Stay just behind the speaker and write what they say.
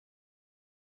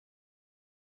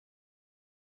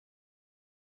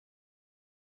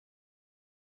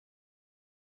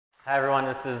Hi everyone,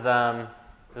 this is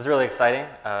really exciting.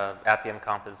 Appium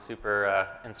Conf is super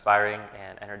inspiring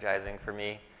and energizing for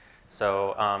me.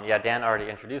 So yeah, Dan already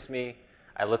introduced me.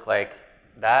 I look like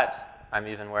that. I'm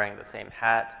even wearing the same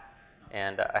hat,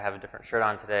 and I have a different shirt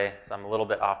on today, so I'm a little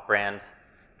bit off-brand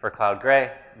for Cloud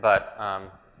Gray, but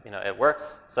it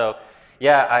works. So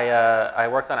yeah, I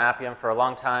worked on Appium for a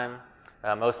long time,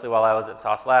 mostly while I was at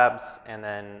Sauce Labs, and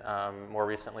then more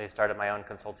recently started my own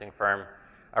consulting firm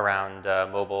around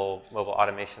mobile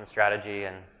automation strategy,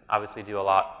 and obviously do a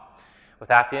lot with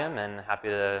Appium, and happy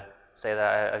to say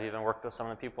that I've even worked with some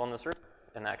of the people in this room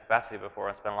in that capacity before.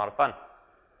 It's been a lot of fun.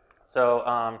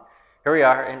 So here we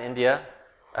are in India.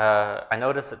 I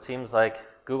noticed it seems like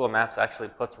Google Maps actually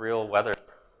puts real weather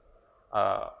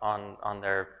on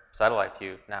their satellite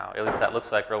view now. At least that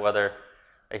looks like real weather.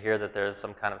 I hear that there's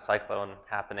some kind of cyclone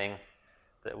happening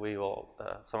that we will,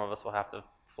 some of us will have to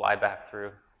fly back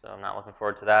through. So I'm not looking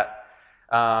forward to that.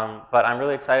 But I'm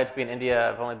really excited to be in India.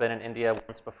 I've only been in India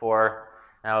once before.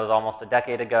 That was almost a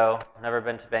decade ago. I've never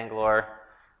been to Bangalore.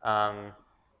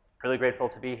 Really grateful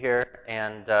to be here.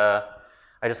 And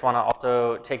I just want to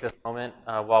also take this moment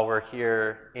while we're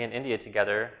here in India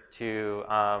together to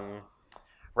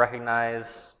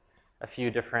recognize a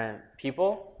few different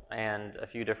people and a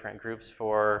few different groups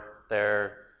for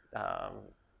their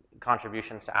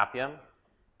contributions to Appium.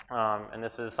 And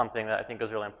this is something that I think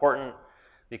is really important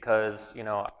because,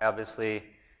 I obviously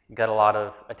get a lot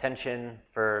of attention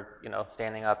for,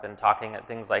 standing up and talking at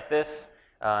things like this.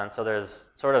 And so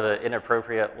there's sort of an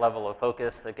inappropriate level of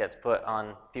focus that gets put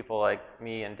on people like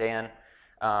me and Dan.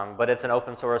 But it's an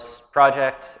open source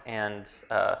project, and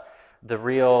the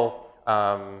real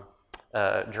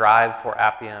drive for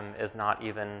Appium is not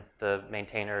even the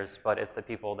maintainers, but it's the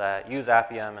people that use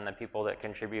Appium and the people that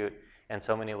contribute in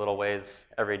so many little ways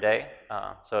every day.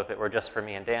 So if it were just for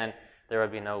me and Dan, there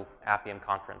would be no Appium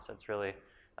conference. It's really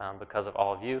because of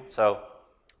all of you. So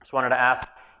just wanted to ask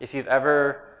if you've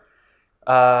ever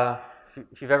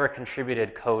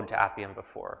contributed code to Appium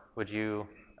before. Would you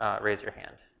raise your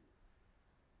hand?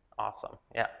 Awesome.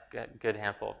 Yeah, good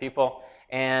handful of people.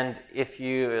 And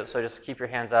so just keep your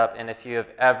hands up. And if you have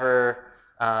ever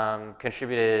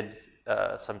contributed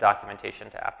some documentation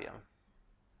to Appium,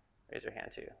 raise your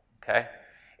hand too. Okay,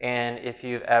 and if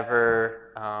you've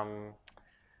ever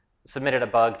submitted a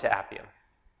bug to Appium.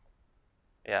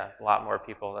 Yeah, a lot more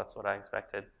people, that's what I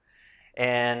expected.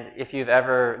 And if you've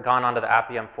ever gone onto the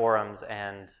Appium forums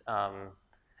and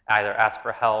either asked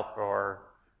for help or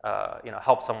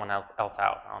help someone else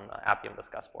out on the Appium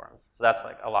Discuss forums. So that's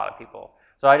like a lot of people.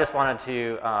 So I just wanted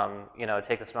to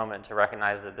take this moment to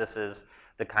recognize that this is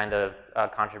the kind of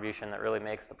contribution that really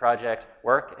makes the project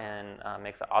work and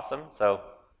makes it awesome. So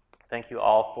thank you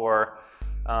all for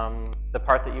the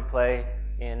part that you play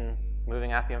in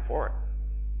moving Appium forward.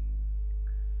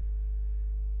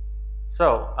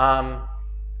 So,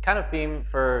 kind of theme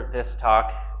for this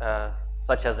talk,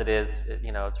 such as it is,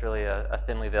 it's really a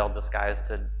thinly veiled disguise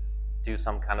to do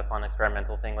some kind of fun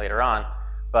experimental thing later on,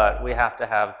 but we have to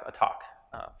have a talk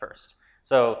first.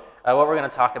 So what we're going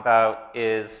to talk about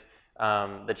is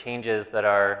the changes that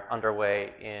are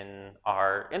underway in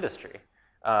our industry.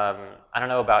 I don't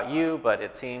know about you, but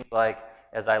it seems like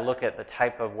as I look at the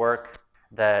type of work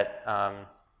that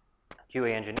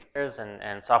QA engineers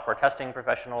and software testing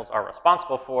professionals are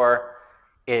responsible for,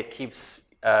 it keeps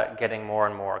getting more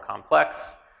and more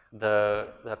complex. The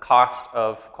cost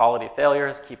of quality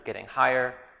failures keep getting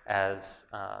higher as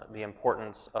the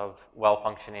importance of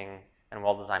well-functioning and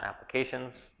well-designed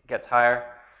applications gets higher.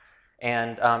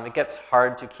 And it gets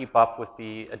hard to keep up with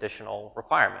the additional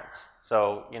requirements.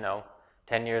 So,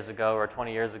 10 years ago or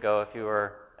 20 years ago, if you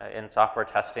were in software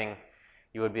testing,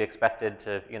 you would be expected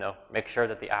to, make sure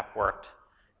that the app worked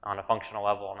on a functional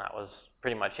level, and that was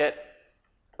pretty much it.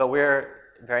 But we're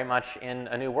very much in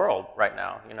a new world right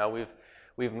now.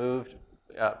 We've moved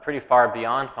pretty far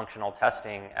beyond functional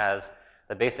testing as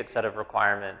the basic set of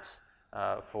requirements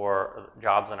for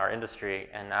jobs in our industry,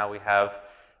 and now we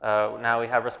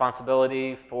have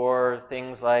responsibility for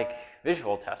things like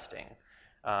visual testing.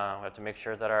 We have to make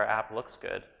sure that our app looks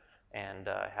good and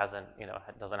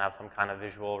doesn't have some kind of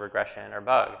visual regression or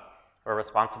bug. We're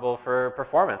responsible for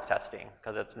performance testing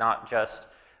because it's not just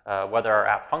whether our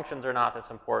app functions or not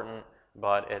that's important,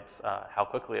 but it's how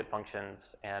quickly it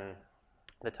functions and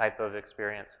the type of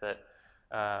experience that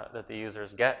the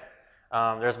users get.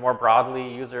 There's more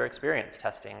broadly user experience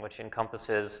testing, which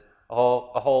encompasses a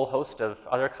whole host of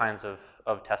other kinds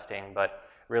of testing, but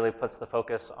really puts the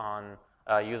focus on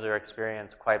user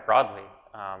experience quite broadly,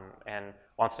 and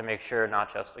wants to make sure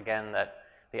not just, again, that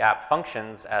the app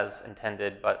functions as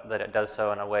intended, but that it does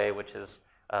so in a way which is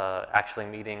actually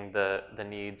meeting the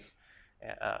needs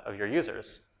of your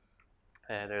users.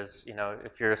 There's,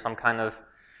 if you're some kind of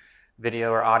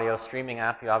video or audio streaming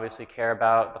app, you obviously care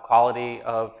about the quality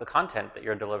of the content that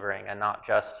you're delivering, and not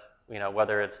just,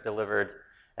 whether it's delivered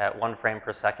at 1 frame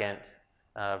per second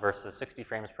versus 60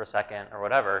 frames per second or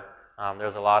whatever.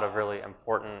 There's a lot of really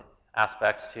important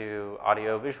aspects to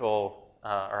audio-visual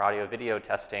or audio-video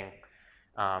testing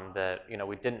that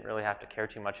we didn't really have to care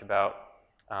too much about,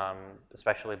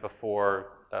 especially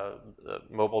before the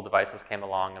mobile devices came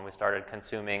along and we started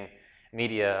consuming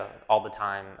media all the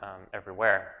time,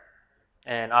 everywhere.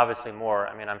 And obviously more.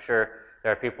 I mean, I'm sure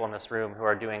there are people in this room who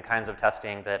are doing kinds of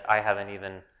testing that I haven't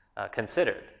even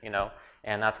considered,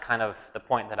 and that's kind of the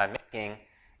point that I'm making.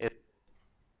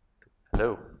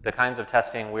 The kinds of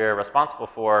testing we're responsible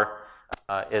for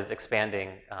is expanding,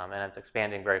 and it's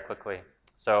expanding very quickly.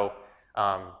 So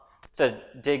to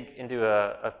dig into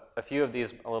a few of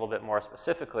these a little bit more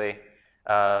specifically,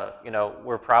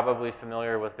 we're probably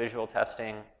familiar with visual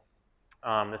testing.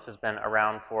 This has been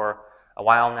around for a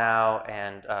while now,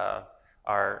 and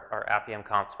our Appium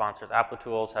Conf sponsors,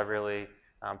 Applitools, have really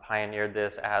pioneered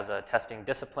this as a testing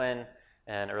discipline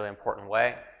in a really important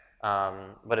way.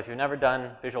 But if you've never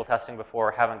done visual testing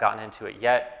before, haven't gotten into it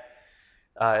yet,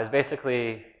 it's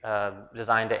basically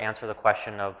designed to answer the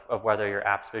question of whether your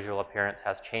app's visual appearance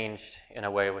has changed in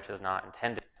a way which is not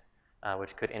intended,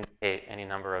 which could indicate any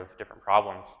number of different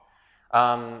problems.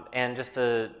 And just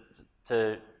to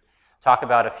talk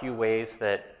about a few ways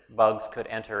that bugs could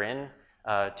enter in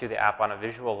to the app on a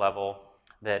visual level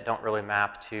that don't really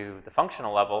map to the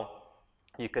functional level,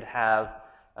 you could have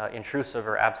intrusive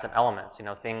or absent elements,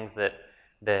 things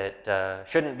that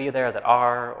shouldn't be there that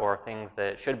are, or things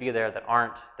that should be there that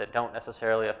aren't, that don't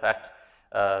necessarily affect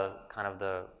kind of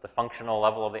the functional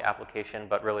level of the application,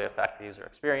 but really affect the user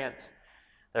experience.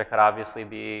 There could obviously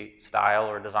be style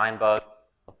or design bugs.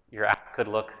 Your app could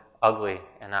look ugly,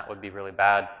 and that would be really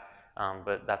bad.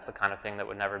 But that's the kind of thing that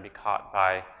would never be caught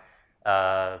by,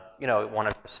 one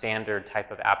of the standard type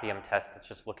of Appium tests that's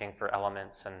just looking for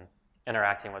elements and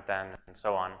interacting with them and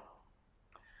so on.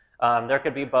 There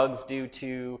could be bugs due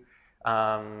to,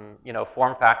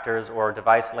 form factors or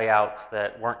device layouts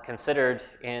that weren't considered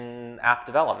in app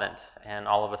development, and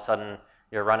all of a sudden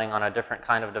you're running on a different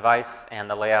kind of device and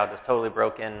the layout is totally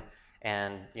broken,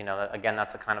 and, again,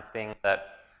 that's the kind of thing that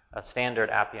a standard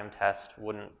Appium test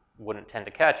wouldn't tend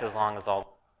to catch as long as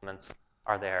all elements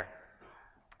are there.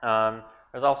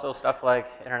 There's also stuff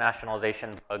like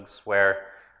internationalization bugs where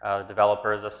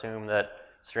developers assume that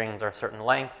strings are a certain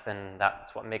length and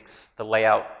that's what makes the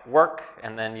layout work,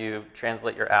 and then you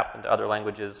translate your app into other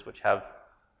languages which have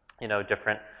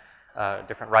different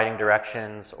writing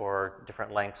directions or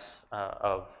different lengths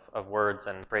of words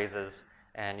and phrases,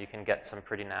 and you can get some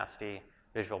pretty nasty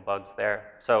visual bugs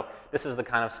there. So this is the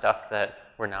kind of stuff that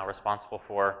we're now responsible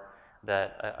for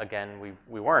that, again,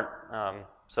 we weren't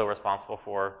so responsible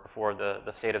for before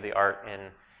the state of the art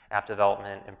in app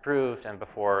development improved and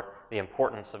before the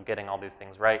importance of getting all these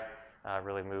things right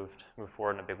really moved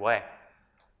forward in a big way.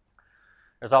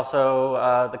 There's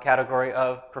also the category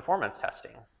of performance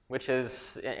testing, which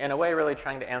is in a way really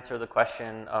trying to answer the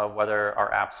question of whether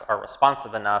our apps are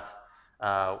responsive enough,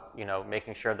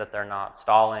 making sure that they're not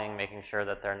stalling, making sure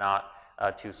that they're not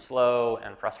too slow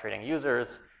and frustrating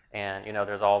users. And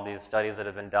there's all these studies that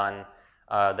have been done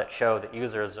that show that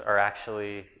users are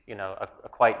actually a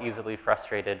quite easily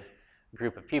frustrated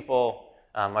group of people,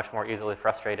 much more easily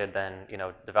frustrated than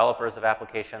developers of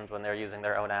applications when they're using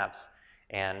their own apps.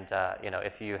 And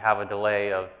if you have a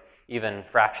delay of even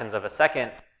fractions of a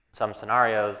second, some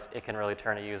scenarios, it can really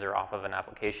turn a user off of an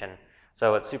application.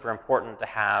 So it's super important to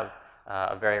have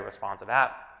a very responsive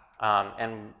app.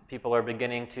 And people are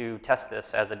beginning to test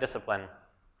this as a discipline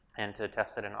and to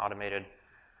test it in automated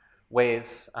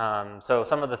ways. So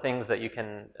some of the things that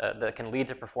that can lead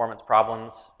to performance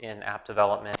problems in app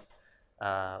development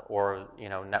or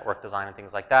network design and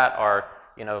things like that are,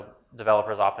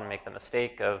 developers often make the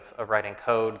mistake of writing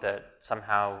code that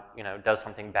somehow does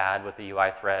something bad with the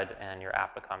UI thread and your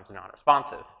app becomes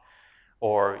non-responsive.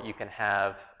 Or you can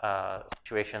have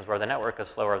situations where the network is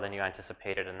slower than you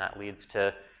anticipated, and that leads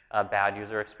to a bad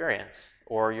user experience.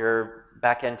 Or your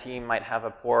backend team might have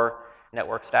a poor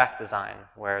network stack design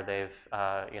where they've,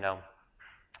 I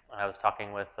was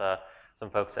talking with some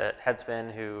folks at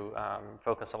Headspin who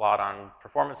focus a lot on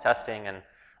performance testing and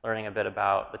learning a bit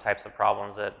about the types of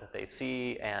problems that they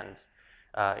see. And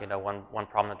one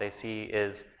problem that they see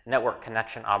is network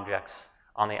connection objects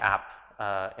on the app,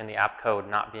 in the app code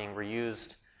not being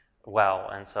reused well.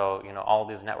 And so all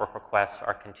these network requests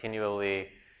are continually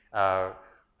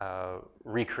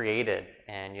recreated,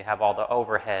 and you have all the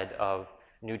overhead of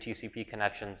new TCP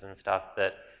connections and stuff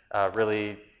that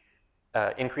really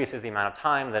increases the amount of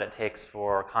time that it takes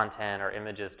for content or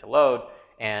images to load.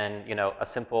 And a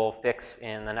simple fix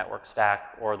in the network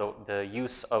stack or the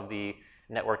use of the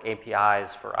network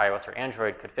APIs for iOS or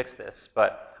Android could fix this.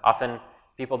 But often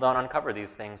people don't uncover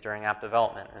these things during app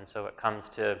development, and so it comes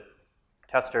to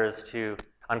testers to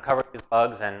uncover these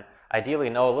bugs and ideally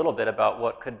know a little bit about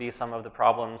what could be some of the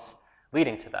problems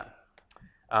leading to them.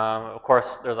 Of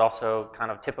course, there's also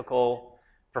kind of typical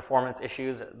performance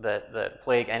issues that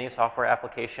plague any software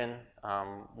application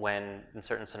when in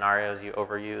certain scenarios you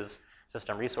overuse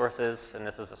system resources, and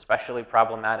this is especially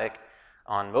problematic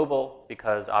on mobile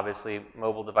because obviously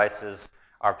mobile devices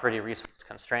are pretty resource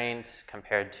constrained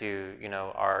compared to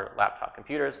our laptop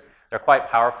computers. They're quite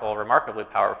powerful, remarkably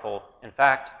powerful in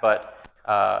fact, but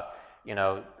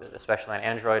especially on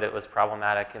Android it was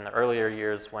problematic in the earlier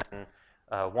years when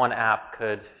one app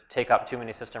could take up too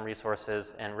many system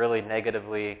resources and really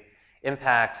negatively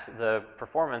impact the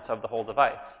performance of the whole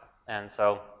device. And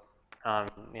so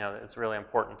it's really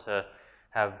important to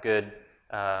have good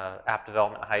app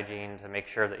development hygiene to make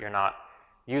sure that you're not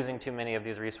using too many of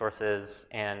these resources,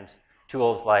 and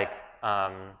tools like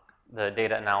the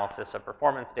data analysis of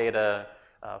performance data,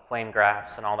 flame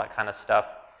graphs, and all that kind of stuff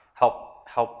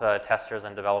help testers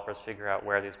and developers figure out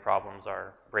where these problems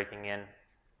are breaking in.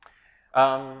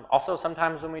 Also,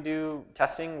 sometimes when we do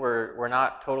testing, we're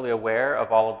not totally aware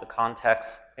of all of the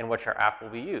contexts in which our app will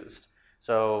be used.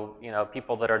 So,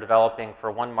 people that are developing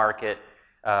for one market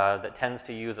that tends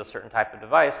to use a certain type of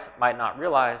device might not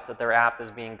realize that their app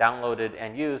is being downloaded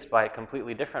and used by a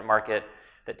completely different market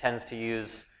that tends to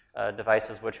use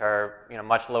devices which are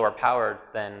much lower powered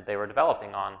than they were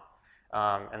developing on.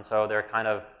 And so they're kind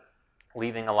of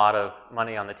leaving a lot of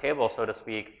money on the table, so to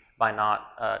speak, by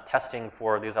not testing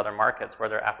for these other markets where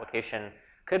their application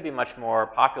could be much more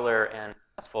popular and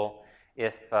successful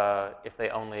if they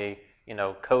only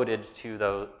coded to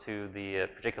the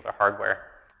particular hardware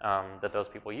that those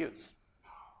people use.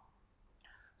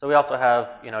 So we also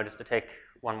have, just to take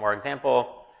one more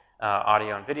example,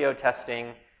 audio and video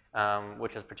testing,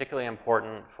 which is particularly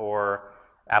important for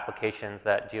applications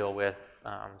that deal with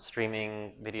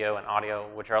streaming video and audio,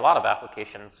 which are a lot of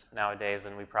applications nowadays,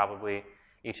 and we probably,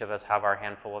 each of us have our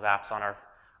handful of apps on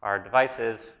our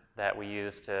devices that we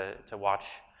use to watch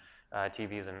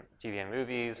TV and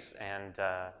movies and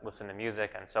listen to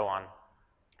music and so on.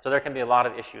 So there can be a lot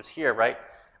of issues here, right,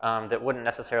 that wouldn't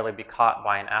necessarily be caught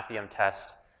by an Appium test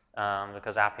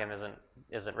because Appium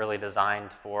isn't really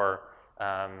designed for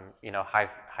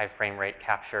high frame rate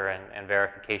capture and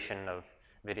verification of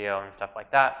video and stuff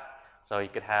like that. So you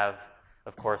could have,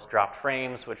 of course, dropped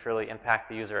frames, which really impact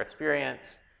the user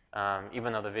experience,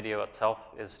 even though the video itself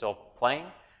is still playing.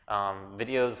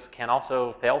 Videos can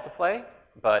also fail to play,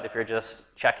 but if you're just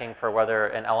checking for whether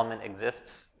an element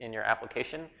exists in your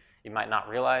application, you might not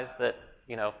realize that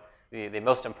the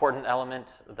most important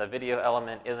element, the video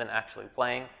element, isn't actually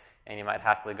playing, and you might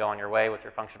happily go on your way with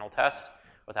your functional test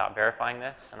without verifying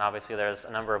this. And obviously there's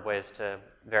a number of ways to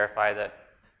verify that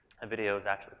a video is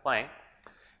actually playing.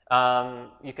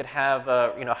 You could have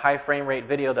high frame rate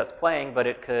video that's playing, but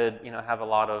it could have a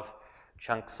lot of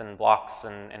chunks and blocks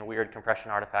and weird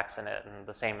compression artifacts in it, and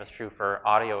the same is true for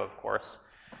audio, of course,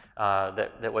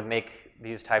 that would make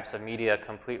these types of media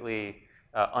completely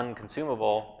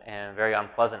unconsumable and very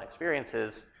unpleasant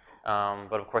experiences.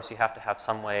 But of course you have to have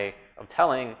some way of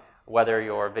telling whether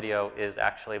your video is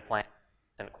actually playing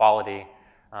in quality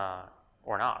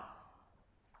or not.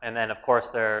 And then of course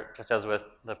just as with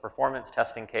the performance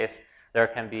testing case, there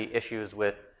can be issues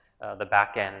with the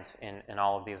back end in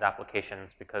all of these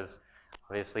applications, because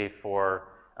obviously for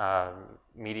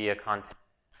media content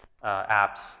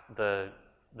apps,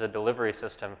 the delivery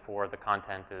system for the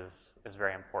content is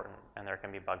very important, and there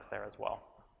can be bugs there as well.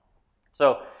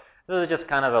 So this is just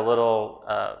kind of a little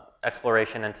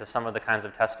exploration into some of the kinds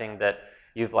of testing that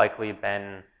you've likely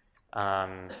been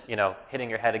hitting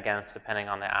your head against depending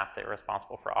on the app that you're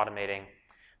responsible for automating.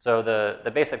 So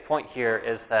the basic point here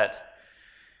is that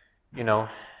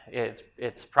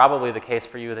it's probably the case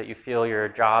for you that you feel your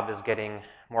job is getting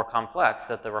more complex,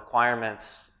 that the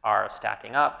requirements are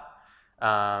stacking up,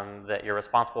 that you're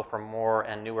responsible for more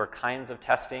and newer kinds of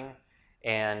testing,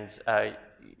 and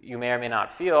you may or may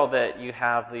not feel that you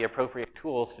have the appropriate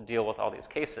tools to deal with all these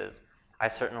cases. I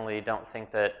certainly don't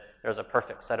think that there's a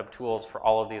perfect set of tools for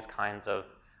all of these kinds of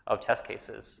test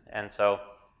cases. And so,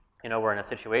 we're in a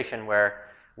situation where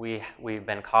we've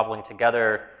been cobbling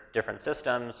together different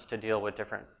systems to deal with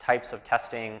different types of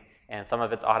testing, and some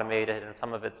of it's automated and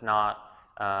some of it's not.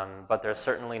 But there's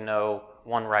certainly no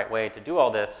one right way to do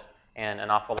all this, and an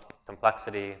awful lot of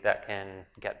complexity that can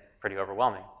get pretty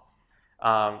overwhelming.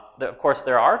 Of course,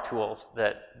 there are tools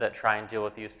that try and deal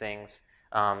with these things,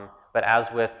 but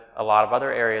as with a lot of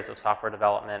other areas of software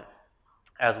development,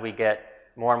 as we get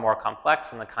more and more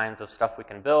complex in the kinds of stuff we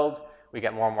can build, we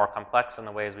get more and more complex in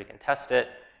the ways we can test it,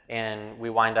 and we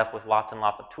wind up with lots and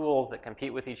lots of tools that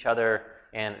compete with each other,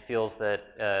 and it feels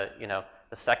that, you know,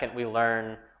 the second we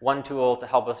learn one tool to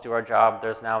help us do our job,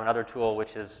 there's now another tool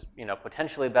which is, you know,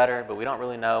 potentially better, but we don't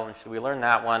really know, and should we learn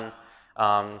that one?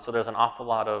 So there's an awful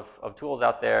lot of tools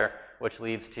out there, which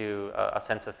leads to a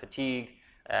sense of fatigue,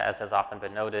 as has often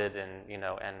been noted and, you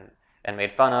know, and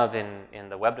made fun of in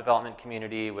the web development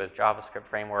community with JavaScript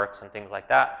frameworks and things like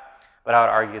that. But I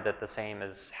would argue that the same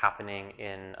is happening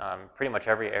in pretty much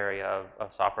every area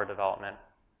of software development.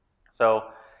 So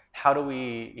how do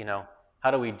we, you know, how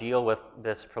do we deal with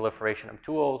this proliferation of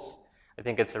tools? I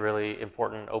think it's a really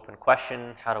important open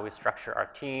question. How do we structure our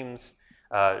teams?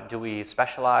 Do we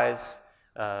specialize?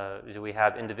 Do we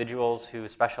have individuals who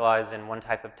specialize in one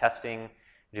type of testing?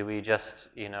 Do we just,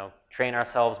 you know, train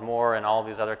ourselves more in all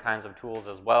these other kinds of tools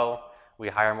as well? We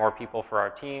hire more people for our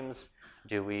teams?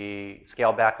 Do we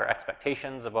scale back our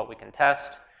expectations of what we can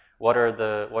test? What are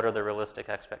the realistic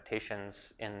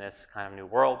expectations in this kind of new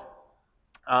world?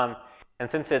 And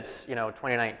since it's, you know,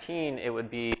 2019, it would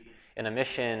be an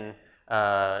omission,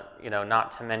 you know,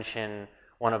 not to mention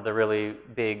one of the really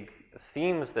big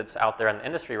themes that's out there in the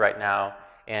industry right now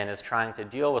and is trying to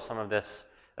deal with some of this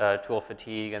tool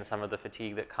fatigue and some of the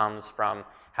fatigue that comes from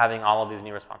having all of these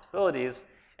new responsibilities,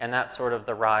 and that's sort of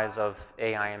the rise of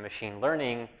AI and machine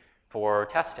learning for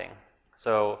testing.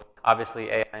 So obviously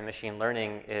AI and machine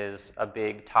learning is a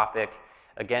big topic,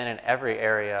 again, in every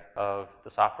area of the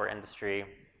software industry,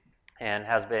 and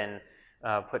has been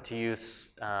put to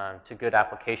use to good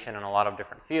application in a lot of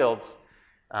different fields.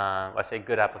 I say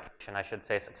good application, I should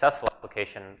say successful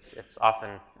applications. It's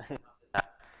often not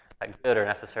that good or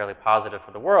necessarily positive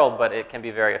for the world, but it can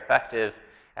be very effective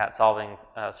at solving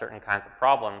certain kinds of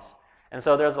problems. And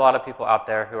so there's a lot of people out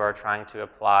there who are trying to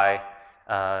apply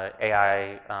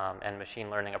AI and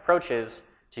machine learning approaches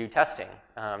to testing.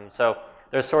 So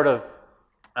there's sort of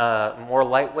more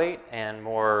lightweight and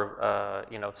more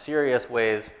you know, serious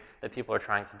ways that people are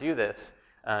trying to do this.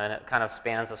 And it kind of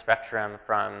spans a spectrum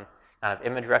from kind of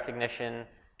image recognition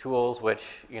tools,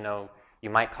 which, you know, you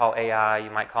might call AI,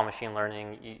 you might call machine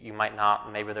learning, you might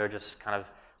not. Maybe they're just kind of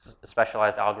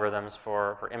specialized algorithms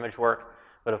for image work.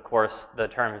 But of course, the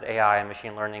terms AI and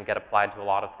machine learning get applied to a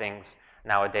lot of things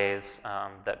nowadays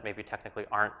that maybe technically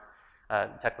aren't,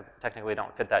 technically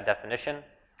don't fit that definition.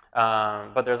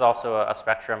 But there's also a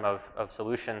spectrum of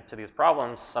solutions to these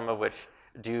problems, some of which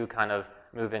do kind of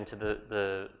move into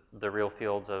the real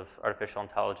fields of artificial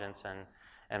intelligence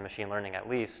and machine learning at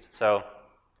least. So,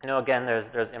 you know, again,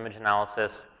 there's image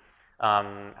analysis.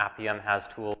 Appium has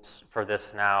tools for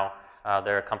this now.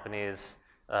 There are companies,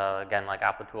 again, like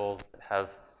Applitools, that have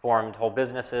formed whole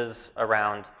businesses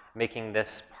around making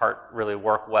this part really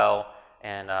work well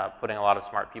and putting a lot of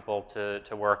smart people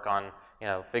to work on, you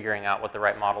know, figuring out what the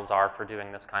right models are for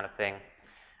doing this kind of thing.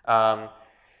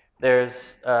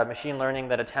 There's machine learning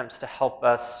that attempts to help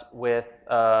us with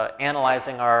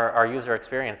analyzing our user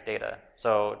experience data.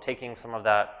 So taking some of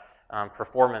that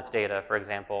performance data, for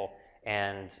example,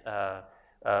 and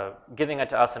giving it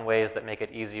to us in ways that make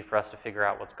it easy for us to figure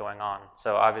out what's going on.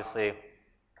 So obviously,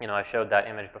 you know, I showed that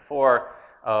image before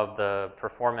of the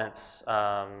performance,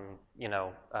 you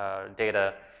know,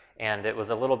 data, and it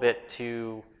was a little bit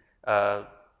too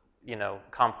you know,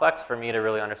 complex for me to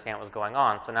really understand what was going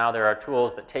on. So now there are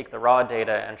tools that take the raw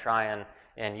data and try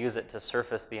and use it to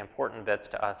surface the important bits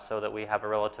to us so that we have a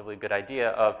relatively good idea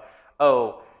of,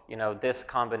 oh, you know, this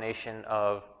combination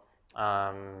of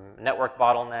network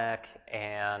bottleneck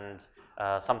and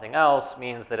something else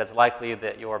means that it's likely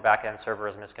that your backend server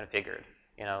is misconfigured.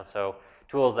 You know, so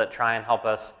tools that try and help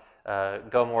us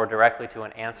go more directly to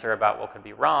an answer about what could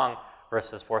be wrong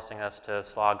versus forcing us to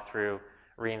slog through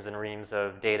reams and reams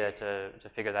of data to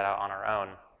figure that out on our own.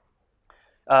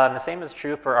 And the same is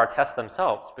true for our tests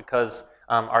themselves, because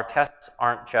our tests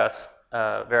aren't just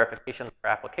verifications for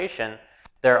application,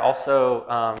 they're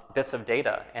also bits of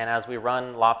data. And as we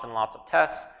run lots and lots of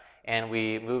tests and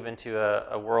we move into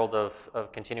a world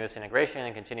of continuous integration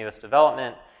and continuous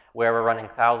development where we're running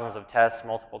thousands of tests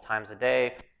multiple times a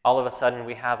day, all of a sudden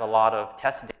we have a lot of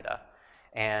test data.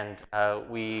 And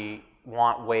we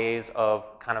want ways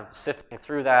of kind of sifting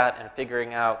through that and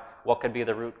figuring out what could be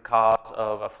the root cause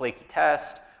of a flaky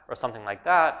test or something like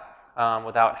that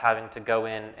without having to go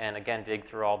in and, again, dig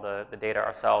through all the data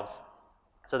ourselves.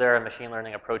 So there are machine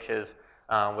learning approaches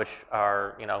which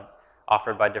are,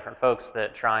 offered by different folks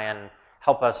that try and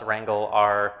help us wrangle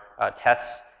our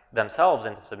tests themselves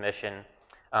into submission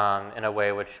in a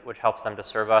way which helps them to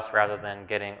serve us rather than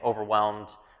getting overwhelmed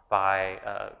by,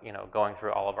 going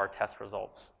through all of our test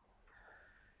results.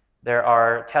 There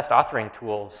are test authoring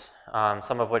tools,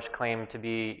 some of which claim to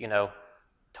be,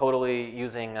 totally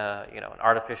using an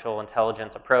artificial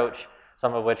intelligence approach,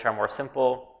 some of which are more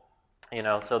simple.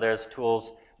 So there's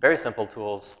tools, very simple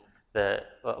tools that,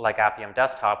 like Appium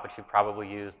Desktop, which you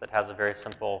probably use, that has a very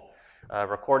simple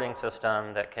recording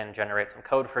system that can generate some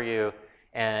code for you.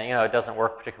 And it doesn't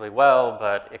work particularly well,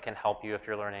 but it can help you if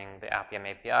you're learning the Appium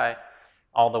API,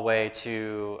 all the way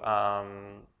to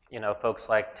folks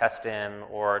like Testim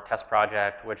or Test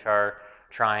Project, which are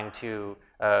trying to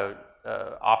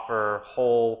offer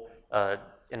whole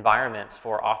environments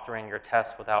for authoring your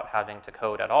tests without having to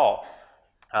code at all.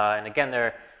 And again,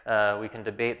 we can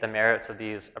debate the merits of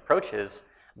these approaches,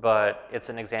 but it's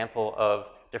an example of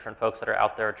different folks that are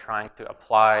out there trying to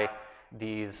apply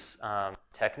these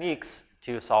techniques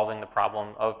to solving the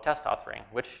problem of test authoring,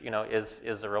 which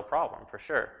is a real problem for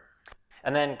sure.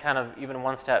 And then kind of even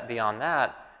one step beyond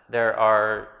that, there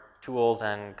are tools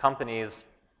and companies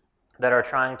that are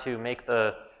trying to make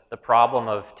the problem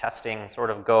of testing sort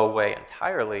of go away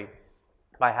entirely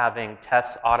by having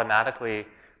tests automatically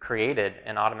created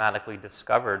and automatically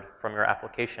discovered from your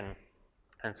application.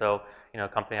 And so, a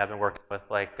company I've been working with,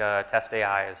 like Test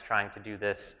AI, is trying to do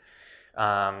this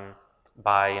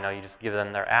by, you just give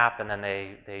them their app and then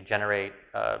they generate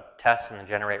tests and then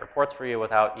generate reports for you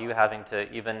without you having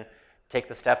to even take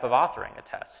the step of authoring a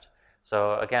test.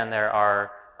 So again, there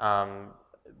are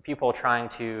people trying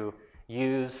to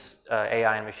use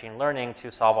AI and machine learning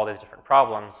to solve all these different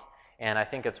problems, and I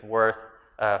think it's worth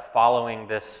following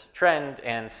this trend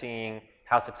and seeing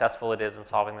how successful it is in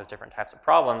solving those different types of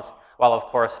problems, while of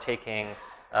course taking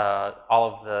all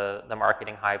of the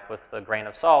marketing hype with a grain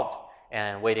of salt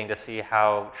and waiting to see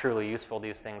how truly useful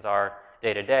these things are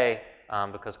day to day,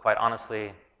 because quite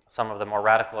honestly, some of the more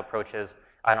radical approaches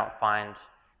I don't find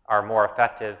are more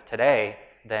effective today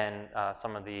than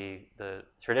some of the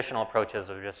traditional approaches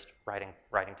of just writing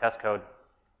test code.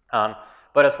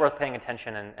 But it's worth paying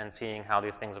attention and seeing how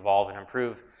these things evolve and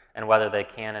improve, and whether they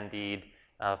can indeed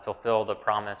fulfill the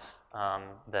promise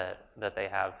that they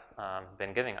have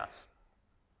been giving us.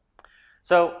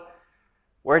 So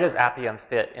where does Appium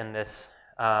fit in this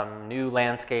new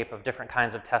landscape of different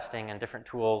kinds of testing and different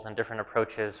tools and different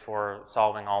approaches for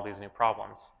solving all these new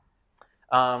problems?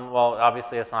 Well,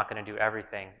 obviously it's not going to do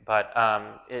everything, but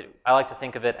I like to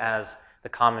think of it as the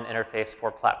common interface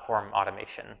for platform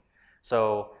automation.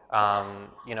 So,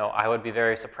 I would be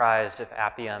very surprised if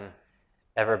Appium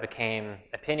ever became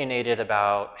opinionated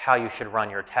about how you should run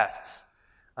your tests,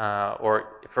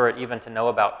 or for it even to know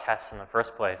about tests in the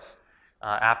first place.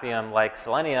 Appium, like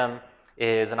Selenium,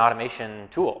 is an automation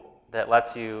tool that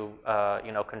lets you,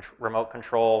 remote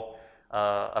control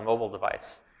a mobile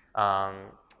device.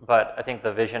 But I think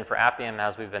the vision for Appium,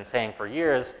 as we've been saying for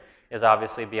years, is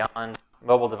obviously beyond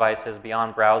mobile devices,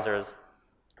 beyond browsers,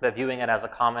 but viewing it as a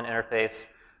common interface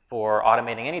for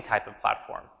automating any type of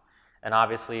platform. And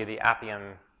obviously the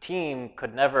Appium team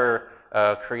could never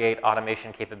create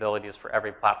automation capabilities for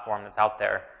every platform that's out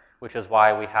there, which is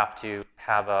why we have to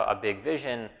have a big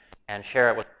vision and share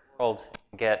it with the world,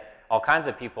 and get all kinds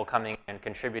of people coming and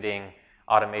contributing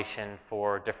automation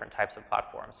for different types of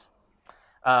platforms.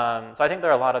 So I think there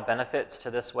are a lot of benefits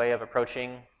to this way of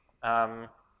approaching Appium's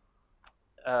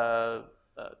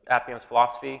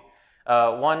philosophy.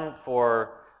 One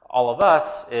for all of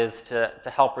us is to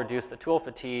help reduce the tool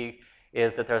fatigue,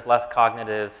 is that there's less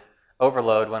cognitive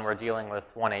overload when we're dealing with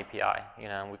one API.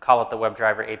 We call it the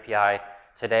WebDriver API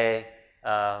today.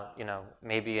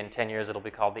 Maybe in 10 years it'll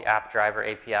be called the App Driver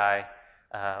API,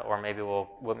 or maybe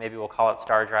we'll call it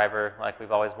Star Driver, like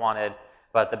we've always wanted.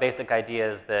 But the basic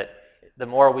idea is that the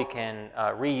more we can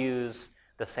reuse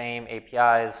the same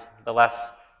APIs, the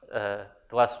less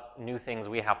new things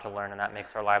we have to learn, and that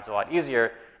makes our lives a lot easier.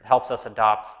 It helps us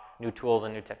adopt new tools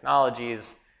and new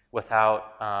technologies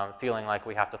without feeling like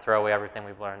we have to throw away everything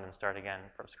we've learned and start again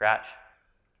from scratch.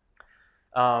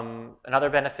 Another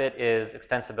benefit is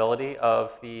extensibility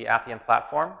of the Appium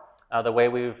platform. The way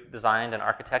we've designed and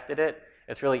architected it,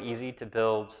 it's really easy to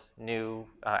build new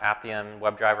Appium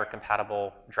WebDriver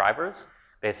compatible drivers.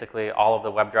 Basically, all of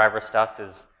the WebDriver stuff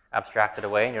is abstracted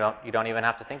away, and you don't even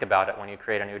have to think about it when you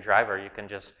create a new driver. You can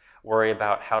just worry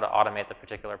about how to automate the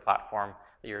particular platform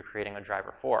that you're creating a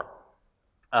driver for.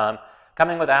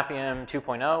 Coming with Appium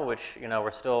 2.0, which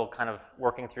we're still kind of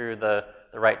working through the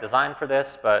right design for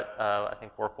this, but I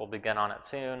think work will begin on it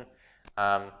soon.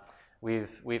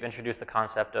 We've introduced the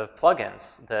concept of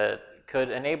plugins that could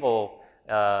enable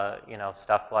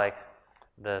stuff like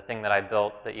the thing that I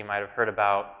built that you might have heard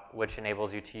about, which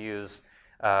enables you to use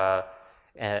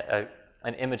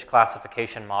an image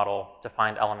classification model to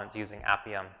find elements using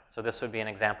Appium. So this would be an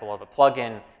example of a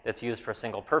plugin that's used for a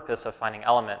single purpose of finding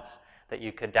elements that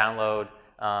you could download,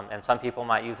 and some people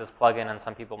might use this plugin and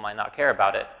some people might not care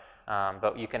about it.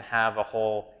 But you can have a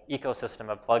whole ecosystem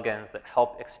of plugins that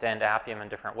help extend Appium in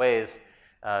different ways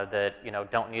that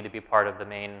don't need to be part of the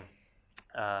main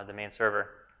server.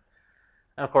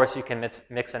 And of course, you can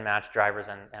mix and match drivers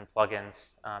and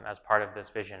plugins as part of this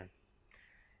vision.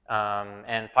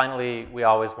 And finally, we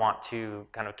always want to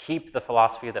kind of keep the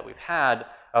philosophy that we've had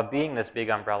of being this big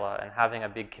umbrella and having a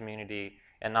big community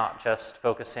and not just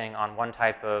focusing on one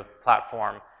type of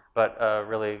platform, but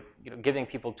really giving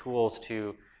people tools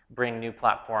to bring new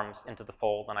platforms into the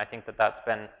fold. And I think that that's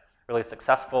been really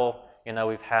successful.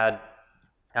 We've had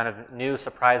kind of new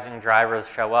surprising drivers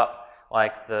show up,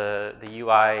 like the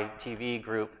UI TV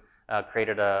group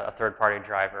created a third-party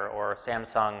driver, or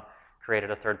Samsung created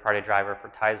a third-party driver for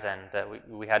Tizen that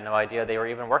we had no idea they were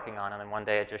even working on, and then one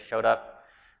day it just showed up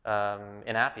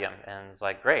in Appium, and it's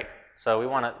like, great. So we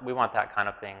want that kind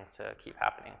of thing to keep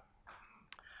happening.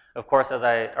 Of course, as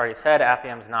I already said,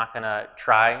 Appium's not going to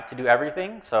try to do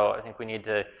everything, so I think we need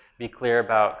to be clear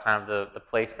about kind of the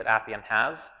place that Appium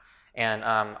has. And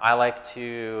I like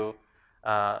to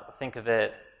think of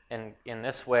it in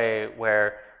this way,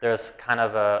 where there's kind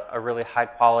of a really high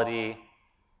quality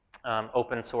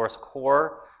open source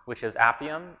core, which is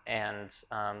Appium, and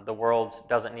the world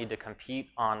doesn't need to compete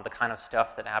on the kind of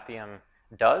stuff that Appium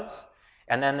does.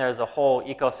 And then there's a whole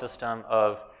ecosystem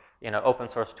of open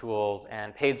source tools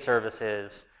and paid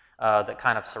services that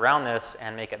kind of surround this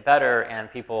and make it better,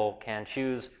 and people can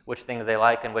choose which things they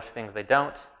like and which things they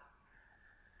don't.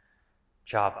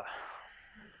 Java.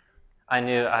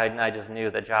 I just knew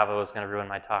that Java was going to ruin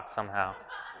my talk somehow.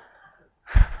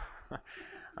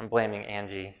 I'm blaming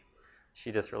Angie.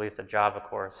 She just released a Java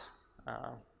course.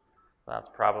 That's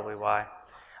probably why.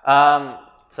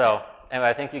 So anyway,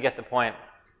 I think you get the point.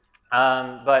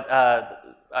 But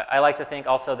I like to think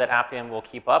also that Appium will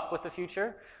keep up with the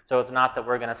future. So it's not that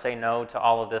we're going to say no to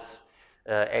all of this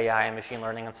AI and machine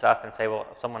learning and stuff and say, well,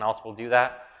 someone else will do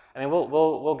that. I mean,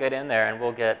 we'll get in there and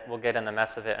we'll get in the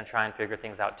mess of it and try and figure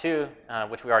things out too,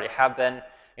 which we already have been.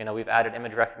 We've added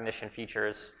image recognition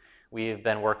features. We've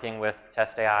been working with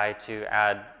Test AI to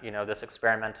add this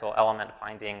experimental element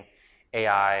finding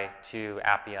AI to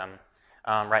Appium.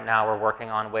 Right now, we're working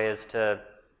on ways to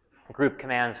group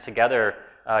commands together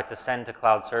to send to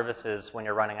cloud services when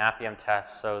you're running Appium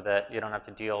tests, so that you don't have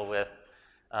to deal with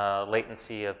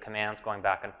latency of commands going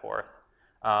back and forth.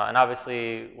 And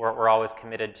obviously, we're always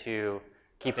committed to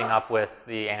keeping up with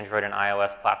the Android and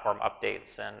iOS platform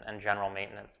updates and general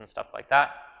maintenance and stuff like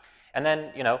that. And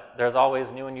then, there's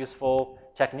always new and useful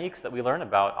techniques that we learn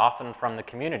about, often from the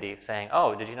community, saying,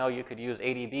 oh, did you know you could use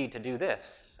ADB to do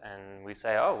this? And we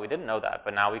say, oh, we didn't know that,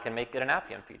 but now we can make it an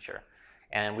Appium feature.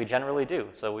 And we generally do,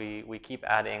 so we keep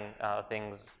adding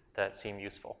things that seem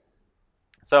useful.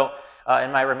 So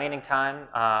in my remaining time,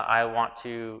 I want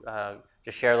to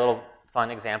just share a little fun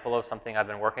example of something I've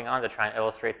been working on to try and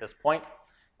illustrate this point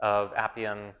of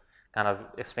Appium kind of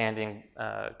expanding,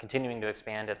 continuing to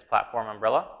expand its platform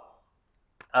umbrella.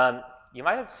 You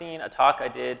might have seen a talk I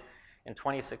did in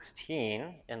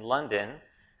 2016 in London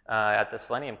at the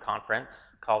Selenium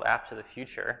conference called App to the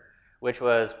Future, which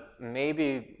was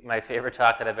maybe my favorite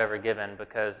talk that I've ever given,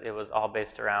 because it was all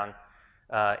based around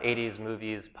 80s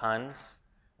movies puns,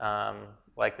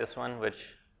 like this one,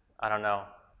 which, I don't know.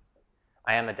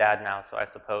 I am a dad now, so I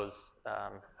suppose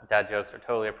dad jokes are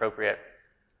totally appropriate.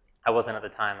 I wasn't at the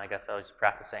time. I guess I was just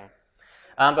practicing.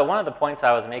 But one of the points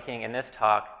I was making in this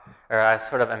talk, or I was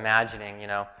sort of imagining,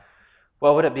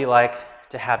 what would it be like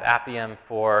to have Appium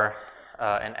for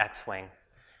an X-Wing?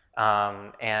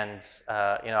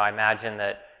 I imagine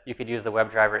that you could use the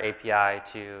WebDriver API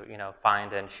to,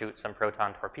 find and shoot some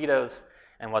proton torpedoes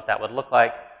and what that would look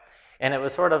like. And it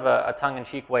was sort of a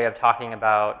tongue-in-cheek way of talking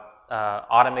about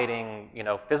automating,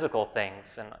 physical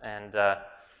things and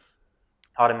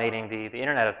automating the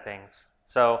Internet of Things.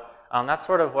 So that's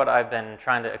sort of what I've been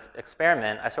trying to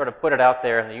experiment. I sort of put it out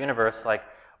there in the universe, like,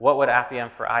 what would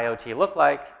Appium for IoT look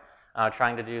like?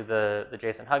 Trying to do the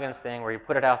Jason Huggins thing, where you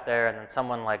put it out there and then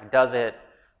someone does it,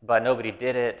 but nobody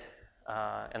did it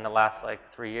in the last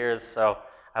 3 years. So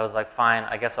I was like, fine,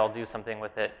 I guess I'll do something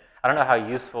with it. I don't know how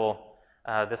useful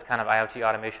this kind of IoT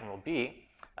automation will be,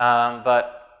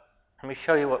 but let me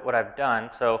show you what I've done.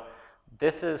 So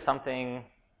this is something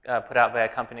put out by a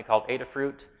company called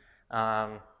Adafruit.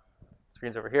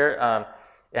 screen's over here,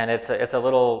 and it's a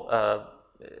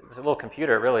little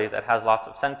computer really that has lots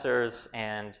of sensors,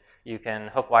 and you can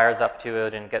hook wires up to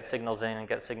it and get signals in and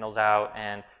get signals out,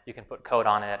 and you can put code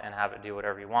on it and have it do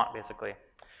whatever you want, basically.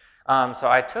 So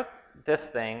I took this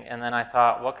thing, and then I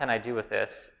thought, what can I do with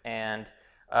this? And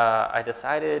I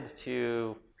decided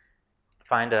to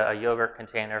find a yogurt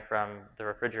container from the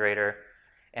refrigerator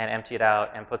and empty it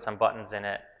out and put some buttons in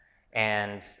it.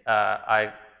 And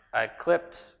I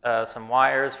clipped some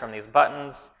wires from these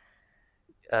buttons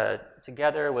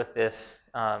together with this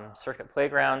circuit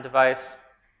playground device,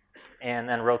 and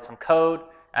then wrote some code,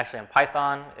 actually in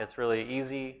Python. It's really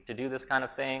easy to do this kind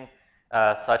of thing,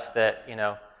 such that, you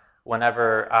know,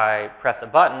 whenever I press a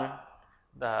button,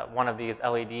 one of these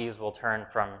LEDs will turn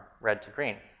from red to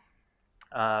green.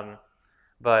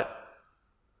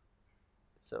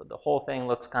 So the whole thing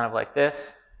looks kind of like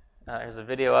this. Here's a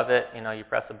video of it. You know, you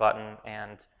press a button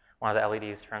and one of the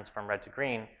LEDs turns from red to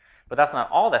green. But that's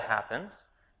not all that happens,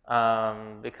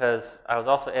 because I was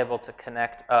also able to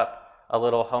connect up a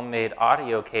little homemade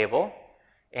audio cable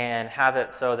and have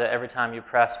it so that every time you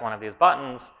press one of these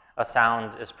buttons, a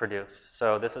sound is produced.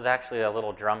 So this is actually a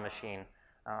little drum machine,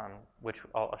 which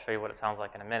I'll show you what it sounds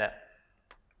like in a minute.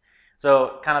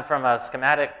 So kind of from a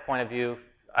schematic point of view,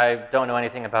 I don't know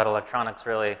anything about electronics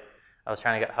really. I was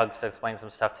trying to get Hugs to explain some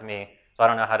stuff to me, so I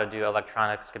don't know how to do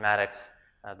electronic schematics.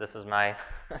 This is my,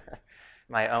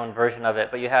 my own version of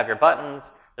it. But you have your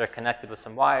buttons, they're connected with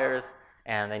some wires,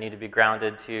 and they need to be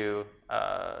grounded to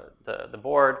the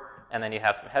board, and then you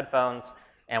have some headphones,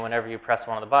 and whenever you press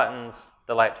one of the buttons,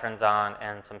 the light turns on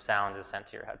and some sound is sent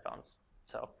to your headphones.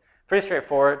 So pretty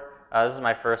straightforward. This is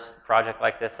my first project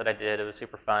like this that I did. It was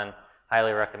super fun.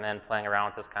 Highly recommend playing around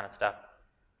with this kind of stuff.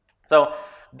 So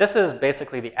this is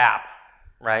basically the app,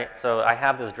 right? So I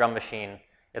have this drum machine.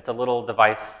 It's a little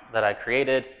device that I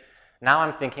created. Now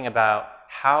I'm thinking about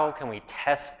how can we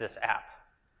test this app?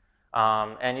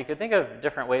 And you could think of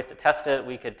different ways to test it.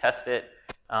 We could test it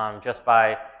just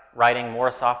by writing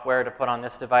more software to put on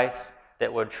this device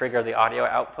that would trigger the audio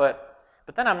output.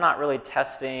 But then I'm not really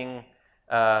testing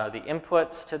the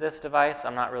inputs to this device.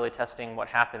 I'm not really testing what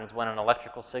happens when an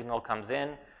electrical signal comes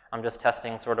in. I'm just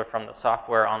testing sort of from the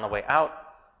software on the way out.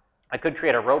 I could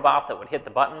create a robot that would hit the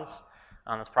buttons.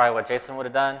 That's probably what Jason would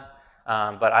have done.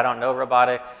 But I don't know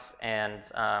robotics, and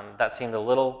that seemed a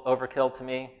little overkill to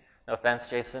me. No offense,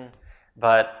 Jason.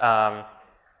 But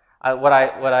what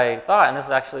I thought, and this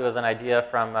actually was an idea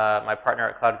from my partner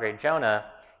at CloudGrade, Jonah,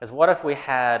 is what if we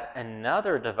had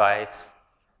another device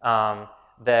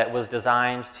that was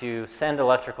designed to send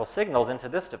electrical signals into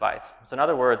this device. So in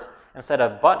other words, instead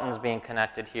of buttons being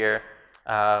connected here,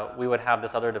 we would have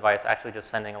this other device actually just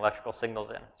sending electrical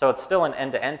signals in. So it's still an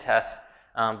end-to-end test,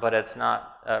 but it's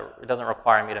not, it doesn't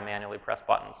require me to manually press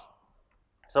buttons.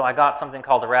 So I got something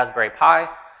called a Raspberry Pi,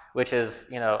 which is,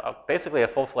 you know, basically a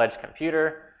full-fledged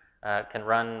computer, can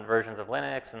run versions of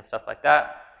Linux and stuff like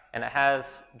that. And it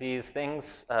has these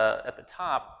things at the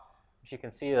top. If you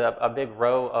can see a big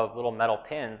row of little metal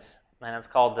pins, and it's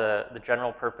called the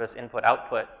general purpose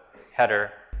input-output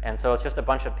header. And so it's just a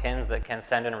bunch of pins that can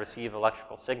send and receive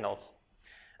electrical signals.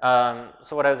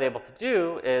 So what I was able to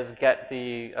do is get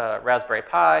the Raspberry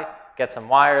Pi, get some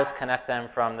wires, connect them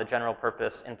from the general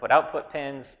purpose input-output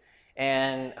pins,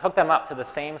 and hook them up to the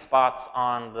same spots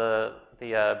on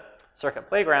the circuit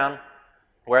playground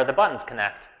where the buttons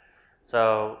connect.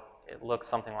 So it looks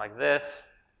something like this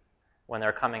when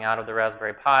they're coming out of the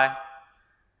Raspberry Pi.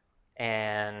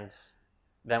 And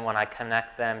then when I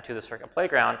connect them to the circuit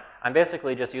playground, I'm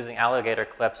basically just using alligator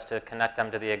clips to connect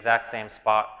them to the exact same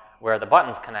spot where the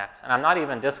buttons connect. And I'm not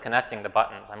even disconnecting the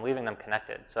buttons. I'm leaving them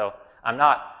connected. So I'm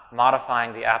not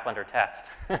modifying the app under test.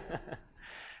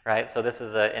 Right? So this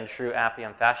is in true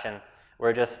Appium fashion.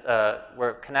 We're just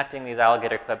we're connecting these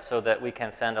alligator clips so that we can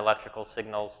send electrical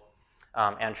signals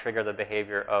and trigger the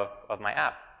behavior of my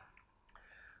app.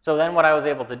 So then what I was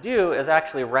able to do is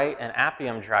actually write an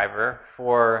Appium driver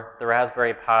for the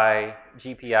Raspberry Pi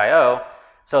GPIO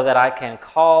so that I can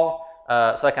call,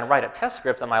 so I can write a test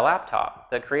script on my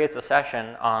laptop that creates a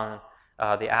session on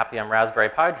the Appium Raspberry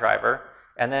Pi driver,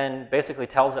 and then basically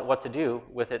tells it what to do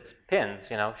with its pins.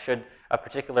 You know, should a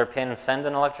particular pin send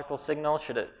an electrical signal?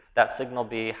 Should that signal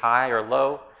be high or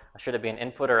low? Should it be an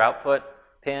input or output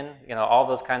pin? You know, all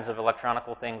those kinds of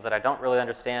electronical things that I don't really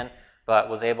understand, but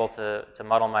was able to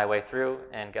muddle my way through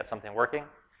and get something working.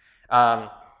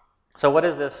 So what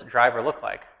does this driver look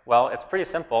like? Well, it's pretty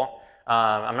simple.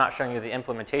 I'm not showing you the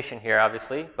implementation here,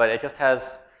 obviously, but it just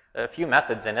has a few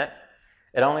methods in it.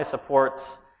 It only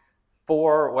supports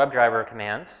 4 WebDriver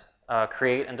commands,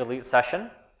 create and delete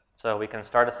session. So we can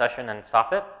start a session and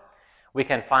stop it. We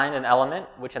can find an element,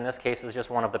 which in this case is just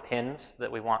one of the pins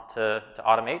that we want to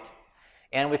automate,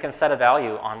 and we can set a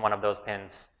value on one of those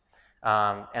pins.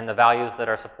 And the values that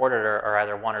are supported are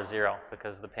either 1 or 0,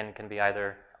 because the pin can be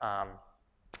either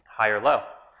high or low.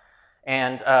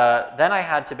 And then I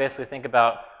had to basically think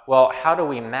about, well, how do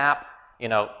we map,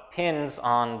 pins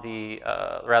on the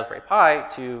Raspberry Pi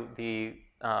to the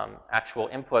actual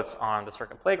inputs on the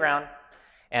circuit playground?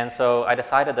 And so I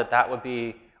decided that that would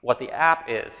be what the app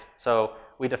is. So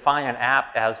we define an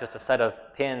app as just a set of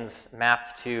pins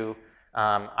mapped to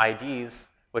IDs,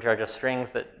 which are just strings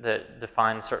that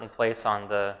define a certain place on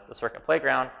the circuit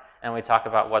playground, and we talk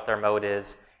about what their mode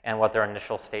is and what their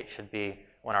initial state should be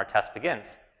when our test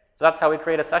begins. So that's how we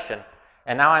create a session.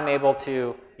 And now I'm able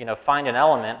to find an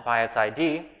element by its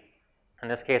ID. In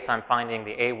this case, I'm finding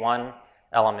the A1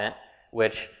 element,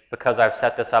 which, because I've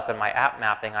set this up in my app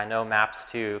mapping, I know maps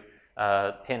to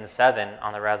pin 7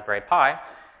 on the Raspberry Pi,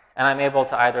 and I'm able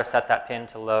to either set that pin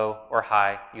to low or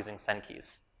high using send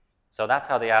keys. So that's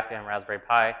how the Appium Raspberry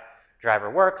Pi driver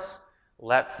works.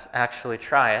 Let's actually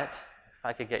try it. If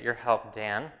I could get your help,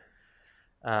 Dan.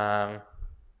 I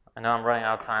know I'm running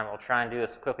out of time. I'll try and do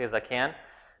this as quickly as I can.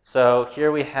 So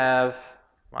here we have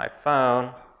my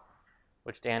phone,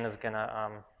 which Dan is going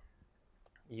to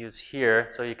use here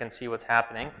so you can see what's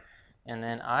happening. And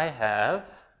then I have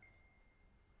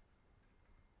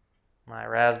my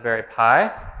Raspberry Pi,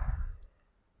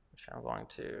 which I'm going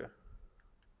to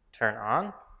turn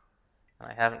on.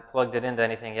 And I haven't plugged it into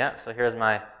anything yet, so here's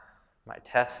my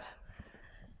test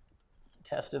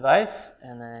device.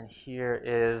 And then here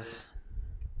is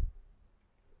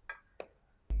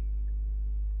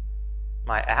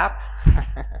my app.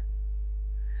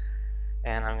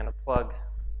 And I'm going to plug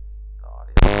the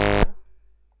audio in.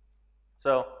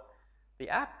 So the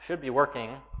app should be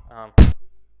working.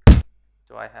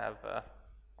 Do I have,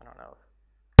 I don't know.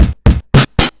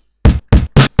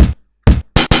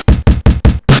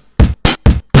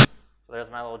 So there's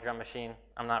my little drum machine.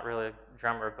 I'm not really a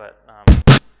drummer, but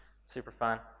super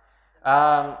fun.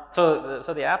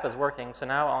 So the app is working. So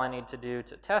now all I need to do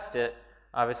to test it,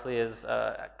 obviously, is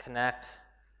connect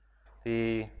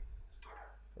the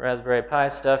Raspberry Pi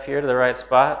stuff here to the right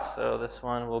spot. So this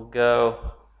one will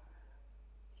go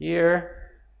here.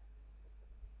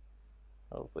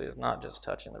 Hopefully it's not just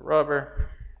touching the rubber.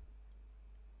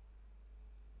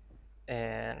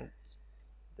 And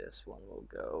this one will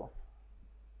go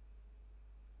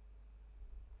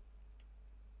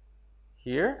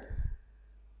here.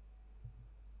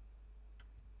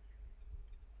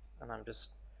 And I'm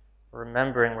just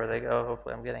remembering where they go.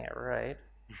 Hopefully I'm getting it right.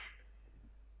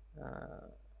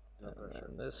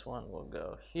 And this one will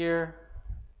go here.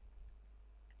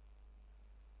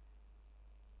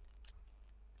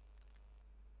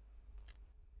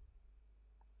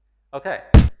 Okay,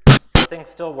 so things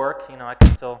still work. I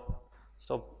can still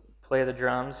play the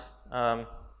drums. But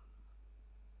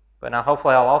now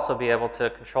hopefully I'll also be able to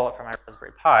control it from my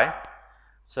Raspberry Pi.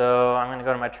 So I'm going to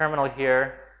go to my terminal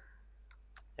here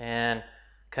and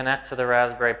connect to the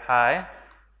Raspberry Pi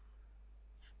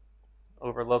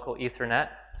over local Ethernet.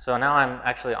 So now I'm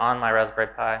actually on my Raspberry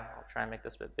Pi. I'll try and make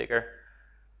this a bit bigger.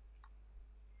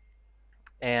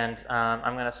 And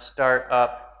I'm going to start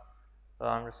up. So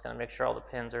I'm just going to make sure all the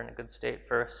pins are in a good state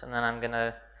first, and then I'm going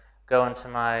to go into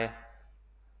my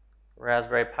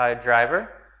Raspberry Pi driver.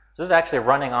 So this is actually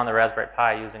running on the Raspberry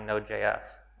Pi using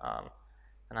Node.js.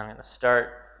 And I'm going to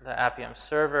start the Appium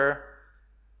server,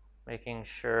 making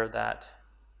sure that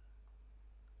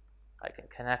I can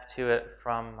connect to it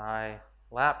from my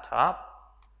laptop.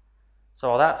 So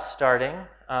while that's starting,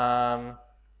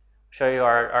 show you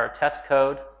our test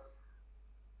code.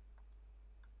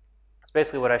 It's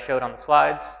basically what I showed on the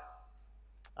slides.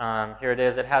 Here it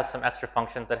is. It has some extra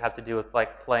functions that have to do with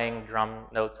like playing drum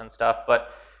notes and stuff.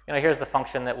 But here's the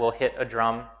function that will hit a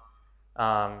drum.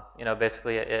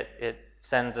 Basically it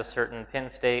sends a certain pin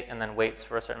state and then waits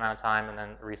for a certain amount of time and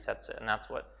then resets it. And that's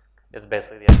what is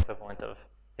basically the equivalent of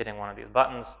hitting one of these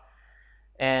buttons.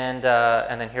 And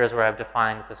then here's where I've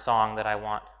defined the song that I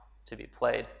want to be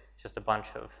played. Just a bunch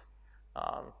of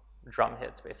drum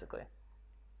hits, basically.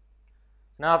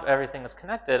 So now if everything is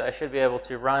connected, I should be able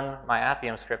to run my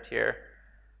Appium script here,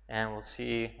 and we'll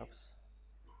see. Oops.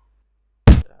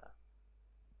 Here.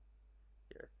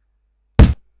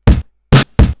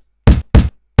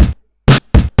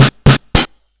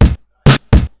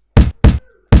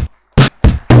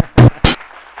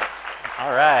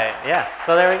 All right. Yeah.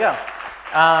 So there we go.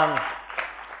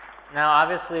 Now,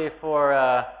 obviously, for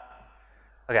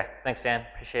okay, thanks, Dan.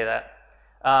 Appreciate that.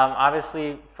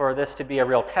 Obviously, for this to be a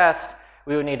real test,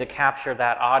 we would need to capture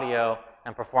that audio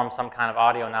and perform some kind of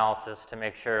audio analysis to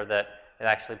make sure that it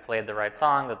actually played the right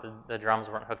song, that the drums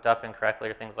weren't hooked up incorrectly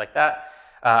or things like that.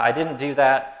 I didn't do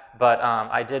that, but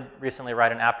I did recently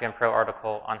write an Appium Pro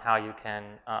article on how you can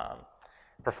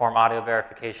perform audio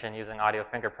verification using audio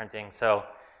fingerprinting. So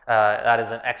that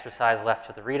is an exercise left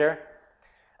to the reader.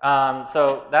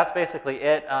 So that's basically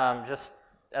it. Just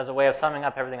as a way of summing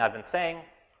up everything I've been saying,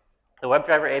 the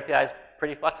WebDriver API is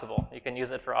pretty flexible. You can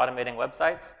use it for automating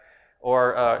websites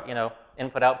or you know,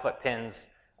 input-output pins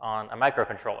on a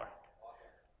microcontroller.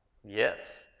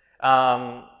 Yes.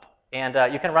 And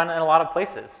you can run it in a lot of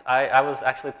places. I was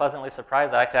actually pleasantly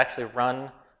surprised that I could actually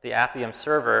run the Appium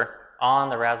server on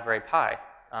the Raspberry Pi.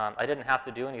 I didn't have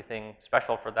to do anything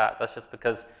special for that. That's just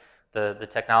because the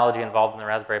technology involved in the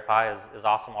Raspberry Pi is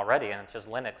awesome already, and it's just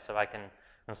Linux, so I can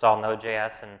install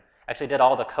Node.js, and actually did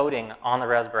all the coding on the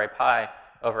Raspberry Pi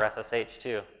over SSH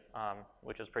too,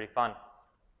 which was pretty fun.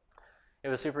 It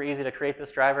was super easy to create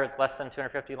this driver. It's less than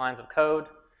 250 lines of code.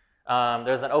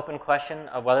 There's an open question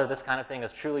of whether this kind of thing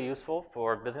is truly useful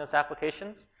for business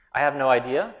applications. I have no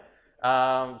idea,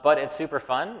 but it's super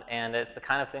fun, and it's the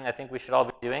kind of thing I think we should all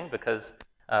be doing, because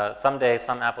someday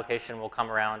some application will come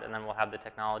around and then we'll have the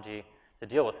technology to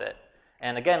deal with it.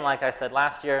 And again, like I said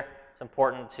last year, it's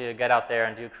important to get out there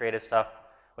and do creative stuff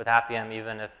with Appium,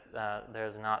 even if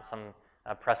there's not some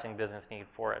pressing business need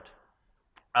for it.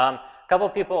 A couple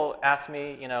of people asked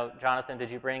me, you know, Jonathan,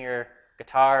 did you bring your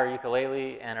guitar or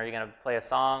ukulele, and are you going to play a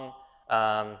song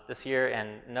this year?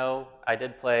 And no, I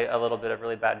did play a little bit of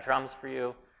really bad drums for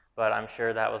you, but I'm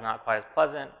sure that was not quite as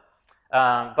pleasant.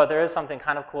 But there is something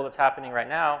kind of cool that's happening right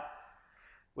now,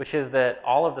 which is that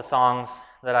all of the songs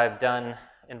that I've done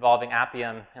involving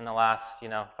Appium in the last, you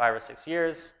know, 5 or 6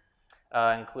 years,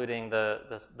 including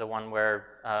the one where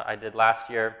I did last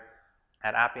year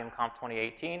at Appium Conf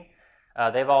 2018,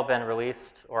 they've all been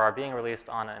released or are being released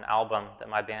on an album that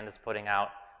my band is putting out.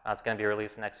 It's going to be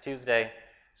released next Tuesday.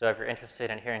 So if you're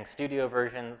interested in hearing studio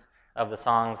versions of the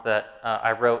songs that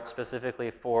I wrote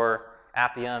specifically for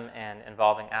Appium and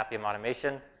involving Appium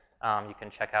automation, you can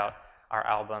check out our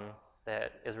album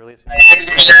that is released next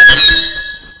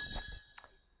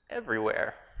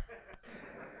everywhere.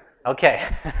 Okay,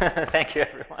 thank you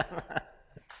everyone.